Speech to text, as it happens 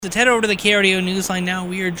Let's head over to the KRDO Newsline now.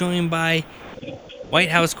 We are joined by White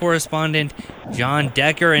House Correspondent Jon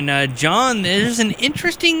Decker. And John, there's an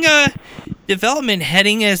interesting development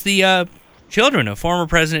heading as the children of former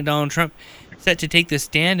President Donald Trump set to take the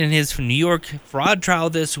stand in his New York fraud trial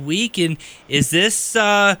this week. And is this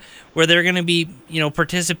where they're going to be,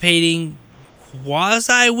 participating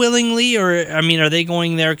quasi-willingly, or are they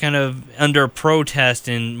going there kind of under protest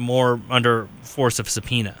and more under force of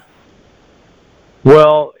subpoena?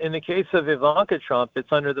 Well, in the case of Ivanka Trump,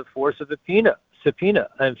 it's under the force of a subpoena.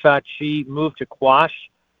 In fact, she moved to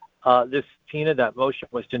quash this subpoena. That motion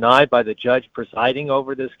was denied by the judge presiding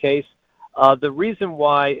over this case. The reason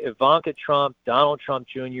why Ivanka Trump, Donald Trump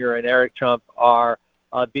Jr., and Eric Trump are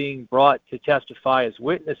being brought to testify as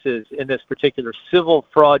witnesses in this particular civil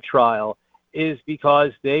fraud trial is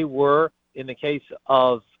because they were, in the case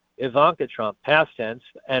of Ivanka Trump, past tense,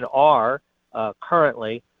 and are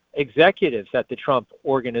currently executives at the Trump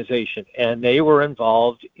organization, and they were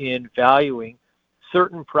involved in valuing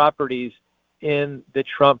certain properties in the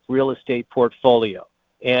Trump real estate portfolio.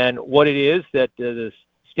 And what it is that the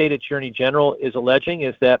state attorney general is alleging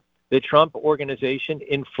is that the Trump organization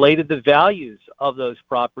inflated the values of those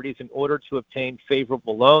properties in order to obtain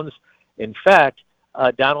favorable loans. In fact,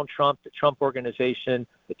 Donald Trump, the Trump organization,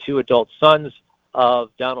 the two adult sons of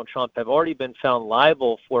Donald Trump have already been found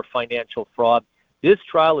liable for financial fraud. This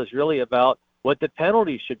trial is really about what the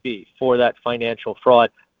penalty should be for that financial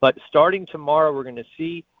fraud. But starting tomorrow, we're going to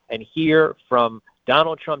see and hear from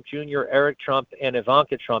Donald Trump Jr., Eric Trump, and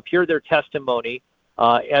Ivanka Trump, hear their testimony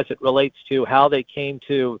as it relates to how they came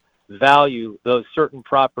to value those certain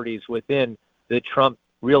properties within the Trump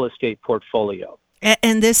real estate portfolio.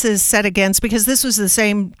 And this is set against, because this was the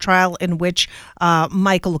same trial in which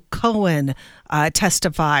Michael Cohen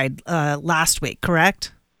testified last week,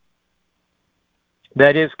 correct?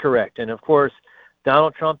 That is correct. And of course,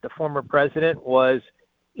 Donald Trump, the former president, was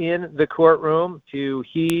in the courtroom to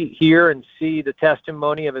hear and see the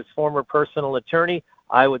testimony of his former personal attorney.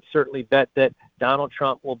 I would certainly bet that Donald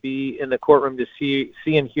Trump will be in the courtroom to see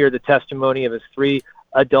and hear the testimony of his three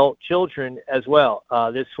adult children as well.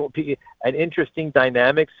 This will be an interesting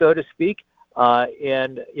dynamic, so to speak.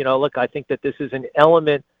 And look, I think that this is an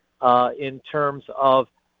element in terms of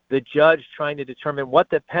the judge trying to determine what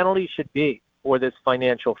the penalty should be for this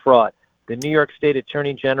financial fraud. The New York State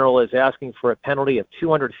Attorney General is asking for a penalty of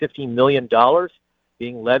 $250 million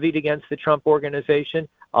being levied against the Trump organization,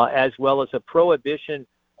 as well as a prohibition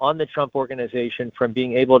on the Trump organization from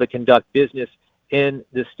being able to conduct business in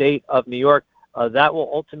the state of New York. That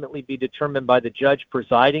will ultimately be determined by the judge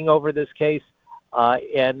presiding over this case,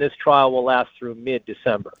 and this trial will last through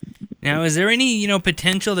mid-December. Now, is there any,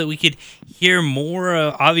 potential that we could hear more?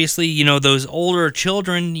 Obviously, those older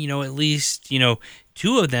children, at least,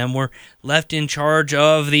 two of them were left in charge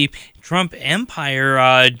of the Trump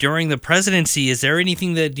empire during the presidency. Is there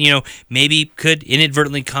anything that, maybe could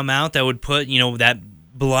inadvertently come out that would put, that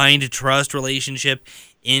blind trust relationship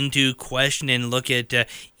into question and look at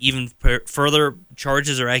even further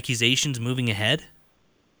charges or accusations moving ahead?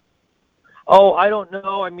 Oh, I don't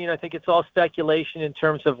know. I think it's all speculation in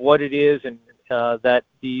terms of what it is and that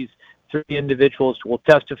these three individuals will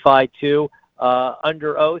testify to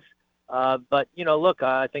under oath. But, look,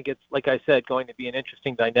 I think it's, like I said, going to be an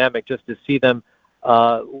interesting dynamic just to see them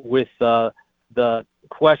with the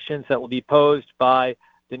questions that will be posed by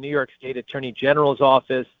the New York State Attorney General's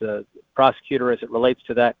office, the prosecutor as it relates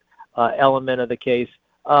to that element of the case.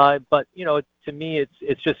 But, to me,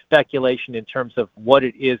 it's just speculation in terms of what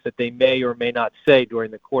it is that they may or may not say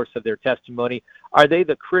during the course of their testimony. Are they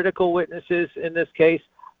the critical witnesses in this case?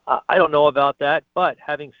 I don't know about that. But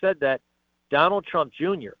having said that, Donald Trump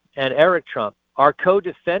Jr. and Eric Trump are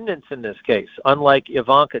co-defendants in this case, unlike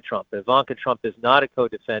Ivanka Trump. Ivanka Trump is not a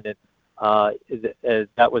co-defendant.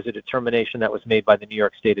 That was a determination that was made by the New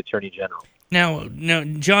York State Attorney General. Now,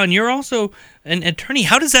 John, you're also an attorney.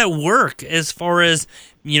 How does that work as far as,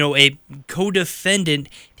 a co-defendant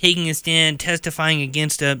taking a stand, testifying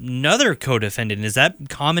against another co-defendant? Is that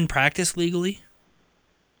common practice legally?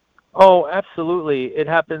 Oh, absolutely. It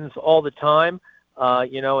happens all the time.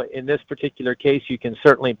 In this particular case, you can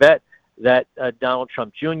certainly bet that Donald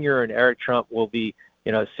Trump Jr. and Eric Trump will be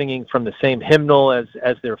singing from the same hymnal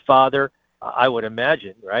as their father, I would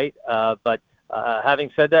imagine, right? But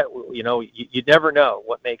having said that, you never know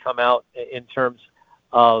what may come out in terms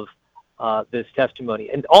of this testimony.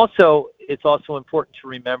 And also, it's also important to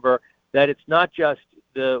remember that it's not just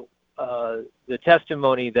the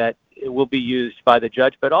testimony that will be used by the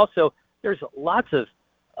judge, but also there's lots of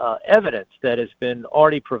evidence that has been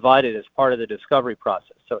already provided as part of the discovery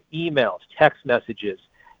process. So emails, text messages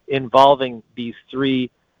involving these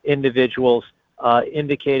three individuals,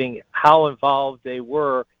 indicating how involved they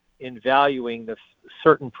were in valuing the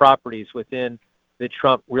certain properties within the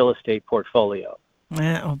Trump real estate portfolio.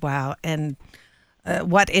 Oh, wow. And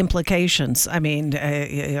what implications? I mean,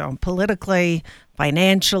 politically,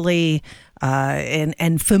 financially,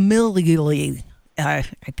 and familially. I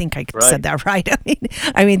think I said that right.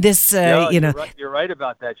 I mean, this. You're right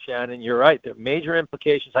about that, Shannon. You're right. There are major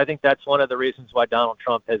implications. I think that's one of the reasons why Donald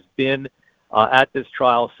Trump has been at this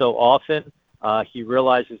trial so often. He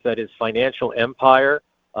realizes that his financial empire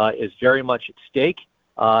is very much at stake,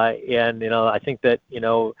 and I think that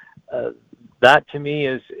that to me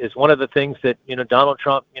is one of the things that Donald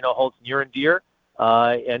Trump holds near and dear,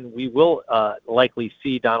 and we will likely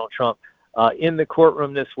see Donald Trump in the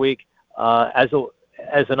courtroom this week as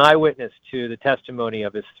an eyewitness to the testimony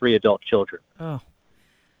of his 3 adult children. Oh.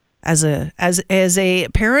 As a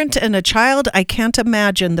parent and a child, I can't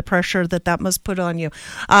imagine the pressure that must put on you.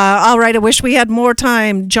 All right, I wish we had more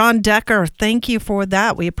time. Jon Decker, thank you for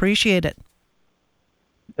that. We appreciate it.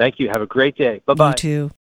 Thank you. Have a great day. Bye-bye. You too.